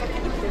camera.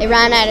 It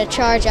ran out of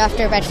charge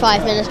after about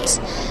 5 minutes.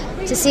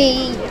 To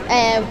see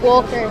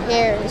Walker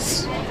here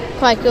is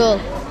quite cool,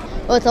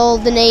 with all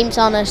the names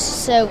on it.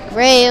 So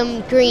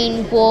Graham,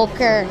 Green,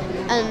 Walker,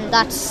 and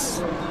that's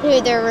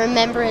who they're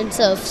remembrance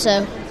of.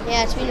 So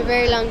yeah, it's been a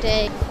very long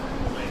day.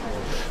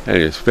 And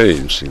it's very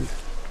interesting.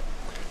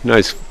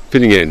 Nice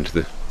fitting end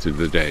to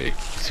the day,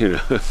 Yeah.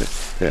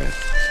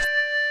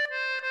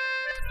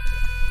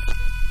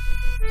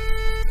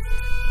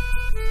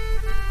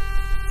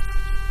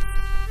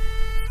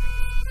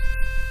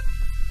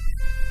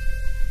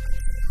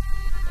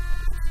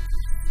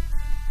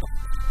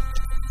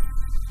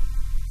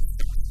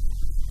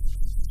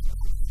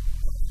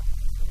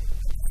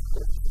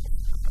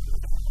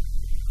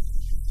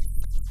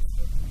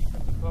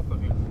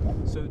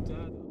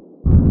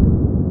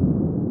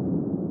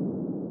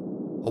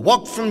 I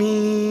walked from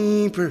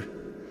Ypres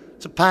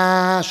to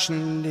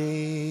Passchendaele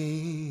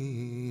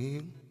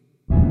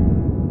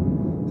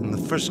in the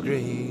first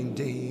grey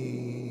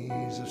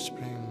days of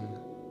spring,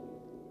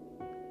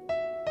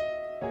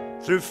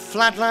 through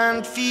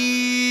flatland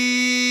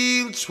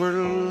fields where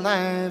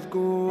life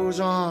goes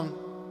on.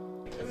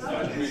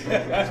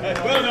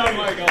 Well done,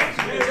 Michael.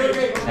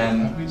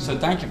 So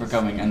thank you for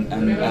coming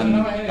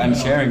and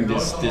sharing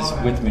this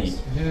with me,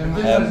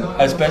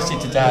 especially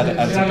to Dad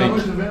and to Big,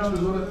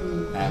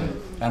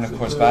 and of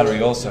course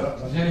Valerie also.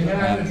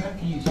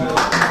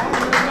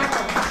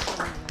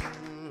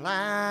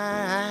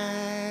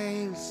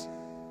 Lies.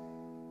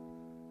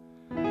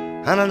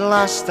 And at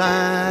last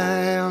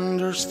I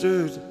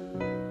understood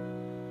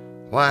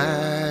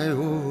why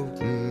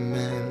old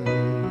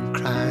men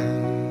cry.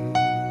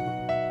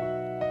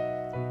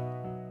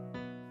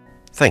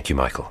 Thank you,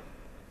 Michael.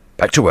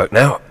 Back to work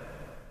now.